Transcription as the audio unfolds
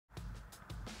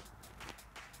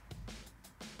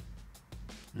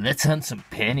Let's hunt some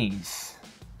pennies.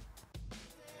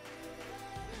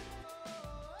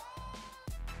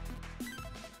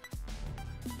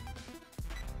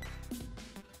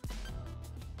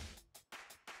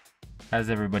 How's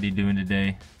everybody doing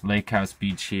today?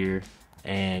 Lakehousebeach here.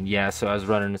 And yeah, so I was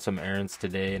running some errands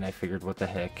today and I figured, what the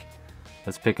heck,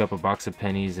 let's pick up a box of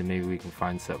pennies and maybe we can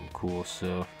find something cool.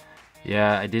 So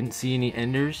yeah, I didn't see any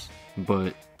enders,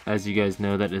 but as you guys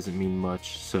know, that doesn't mean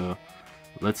much. So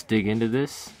let's dig into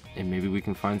this and maybe we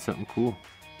can find something cool.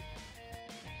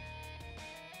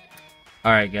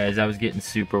 Alright guys, I was getting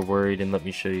super worried and let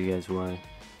me show you guys why.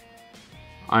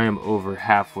 I am over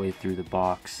halfway through the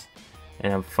box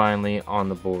and I'm finally on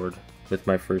the board with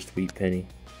my first wheat penny.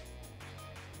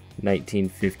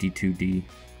 1952D,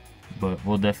 but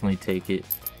we'll definitely take it.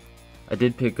 I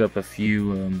did pick up a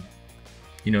few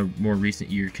more recent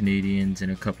year Canadians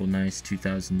and a couple nice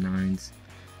 2009s,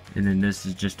 and then this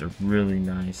is just a really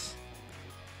nice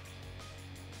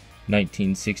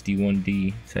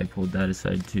 1961D, so I pulled that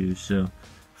aside too. So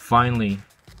finally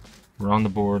we're on the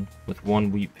board with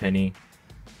one wheat penny.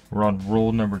 We're on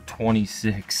roll number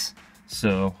 26,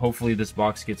 so hopefully this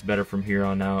box gets better from here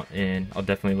on out, and I'll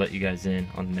definitely let you guys in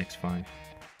on the next find.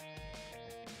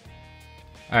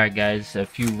 Alright guys, a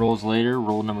few rolls later,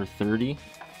 roll number 30.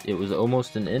 It was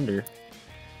almost an ender,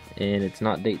 and it's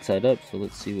not date side up, so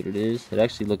let's see what it is. It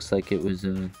actually looks like it was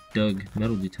Doug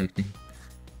metal detecting.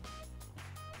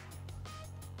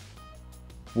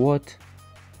 What?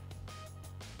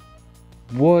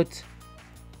 What?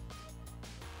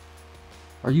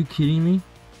 Are you kidding me?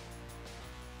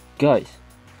 Guys,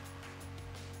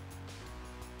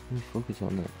 let me focus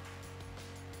on that.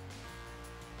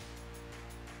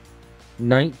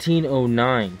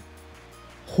 1909.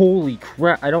 Holy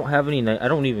crap, I don't have any, I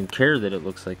don't even care that it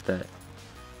looks like that.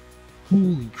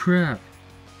 Holy crap.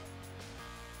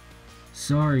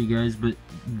 Sorry guys, but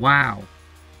wow.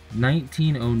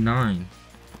 1909.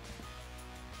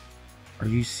 Are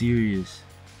you serious?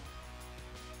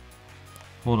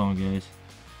 Hold on guys.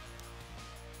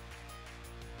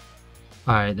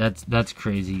 Alright, that's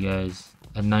crazy guys.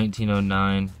 A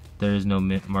 1909, there is no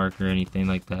mint mark or anything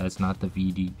like that. It's not the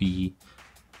VDB,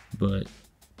 but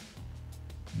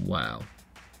wow.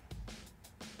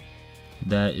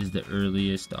 That is the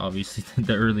earliest, obviously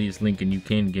the earliest Lincoln you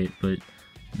can get, but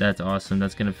that's awesome.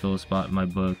 That's gonna fill a spot in my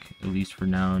book, at least for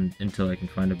now, until I can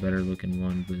find a better looking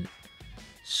one, but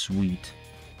sweet.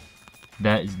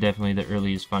 That is definitely the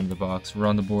earliest find of the box. We're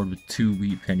on the board with two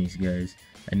wheat pennies guys.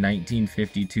 A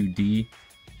 1952D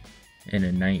and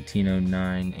a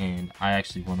 1909, and I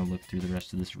actually want to look through the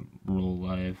rest of this roll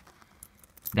live.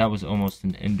 That was almost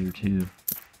an ender too.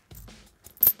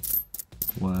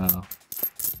 Wow.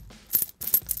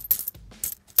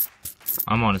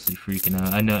 I'm honestly freaking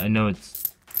out. I know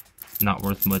it's not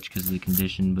worth much because of the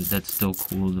condition, but that's still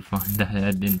cool to find that.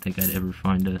 I didn't think I'd ever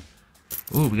find a...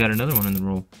 Oh, we got another one in the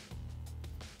roll.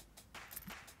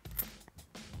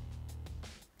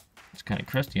 It's kind of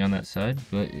crusty on that side,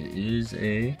 but it is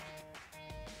a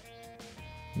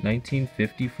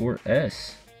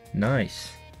 1954S.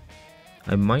 Nice.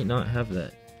 I might not have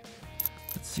that.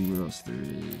 Let's see what else there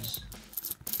is.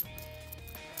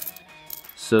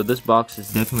 So this box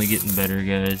is definitely getting better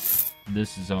guys.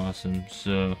 This is awesome.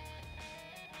 So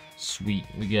sweet.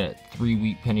 We got 3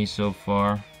 wheat pennies so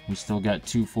far. We still got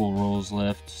 2 full rolls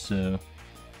left, so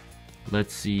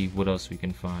let's see what else we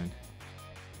can find.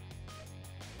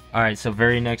 Alright, so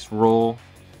very next roll,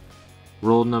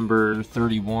 roll number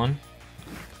 31,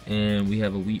 and we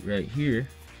have a wheat right here.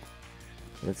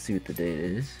 Let's see what the date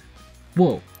is.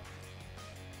 Whoa!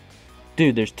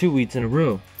 Dude, there's 2 wheats in a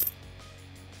row.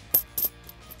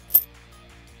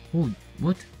 Holy,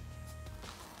 what?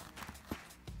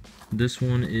 This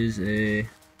one is a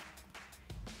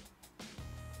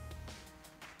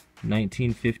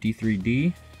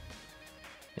 1953D,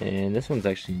 and this one's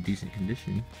actually in decent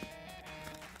condition.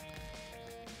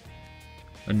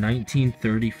 A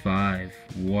 1935.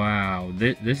 Wow,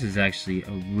 this is actually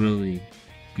a really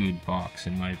good box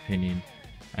in my opinion.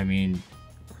 I mean,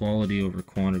 quality over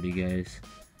quantity guys.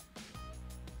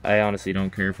 I honestly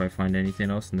don't care if I find anything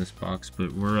else in this box,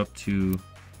 but we're up to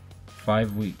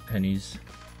 5 wheat pennies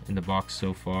in the box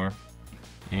so far,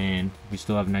 and we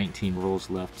still have 19 rolls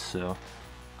left, so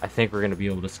I think we're gonna be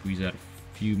able to squeeze out a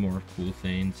few more cool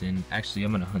things. And actually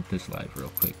I'm gonna hunt this live real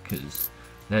quick because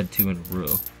that had 2 in a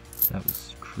row. That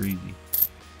was crazy.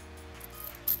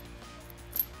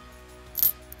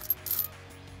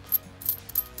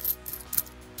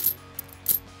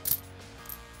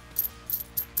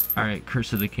 Alright,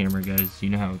 curse of the camera guys, you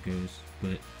know how it goes,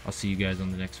 but I'll see you guys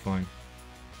on the next find.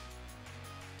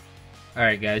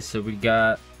 Alright guys, so we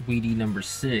got Wheatie number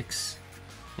 6,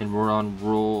 and we're on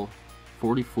roll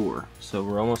 44. So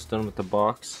we're almost done with the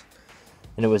box,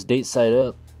 and it was date side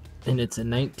up, and it's a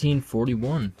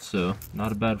 1941, so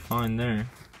not a bad find there.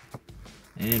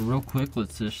 And real quick,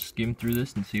 let's just skim through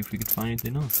this and see if we can find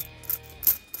anything else.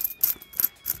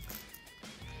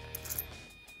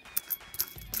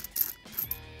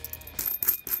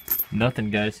 Nothing,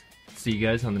 guys. See you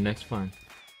guys on the next find.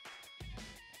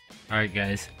 Alright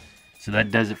guys, so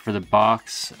that does it for the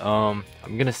box. I'm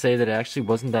gonna say that it actually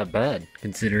wasn't that bad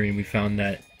considering we found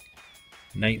that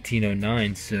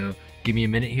 1909, so give me a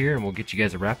minute here and we'll get you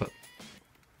guys a wrap up.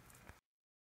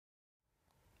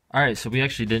 Alright, so we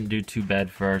actually didn't do too bad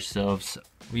for ourselves.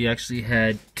 We actually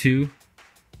had two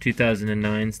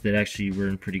 2009s that actually were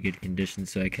in pretty good condition,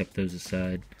 so I kept those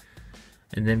aside.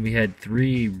 And then we had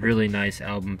 3 really nice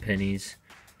album pennies.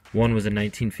 One was a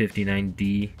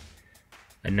 1959D,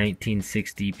 a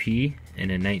 1960P,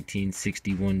 and a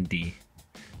 1961D.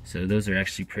 So those are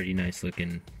actually pretty nice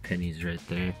looking pennies right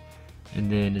there.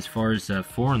 And then as far as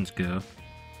foreigns go,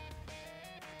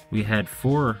 we had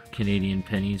 4 Canadian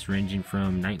pennies ranging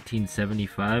from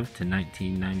 1975 to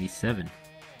 1997.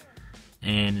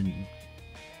 And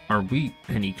our wheat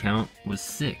penny count was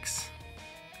 6.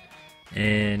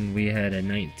 And we had a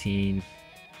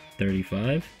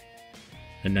 1935,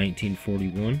 a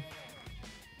 1941,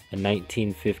 a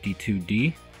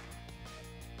 1952D,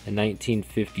 a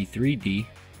 1953D,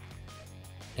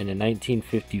 and a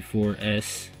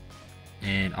 1954S.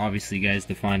 And obviously, guys,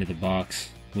 the find of the box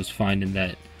was finding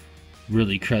that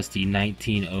really crusty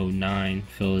 1909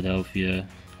 Philadelphia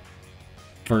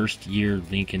first year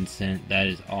Lincoln cent. That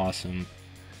is awesome.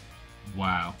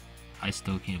 Wow, I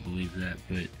still can't believe that,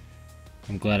 but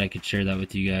I'm glad I could share that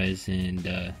with you guys. And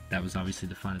that was obviously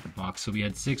the find of the box. So we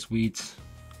had 6 wheats,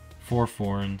 4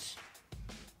 foreigns,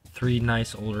 3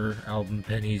 nice older album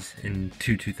pennies, and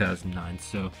 2 2009s.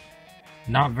 So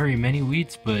not very many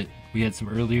wheats, but we had some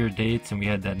earlier dates and we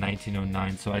had that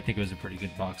 1909, so I think it was a pretty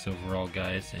good box overall,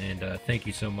 guys. And thank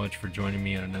you so much for joining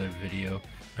me on another video.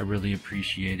 I really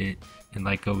appreciate it. And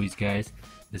like always, guys,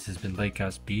 this has been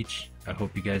Lakehouse Beach. I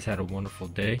hope you guys had a wonderful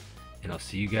day, and I'll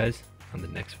see you guys on the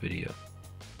next video.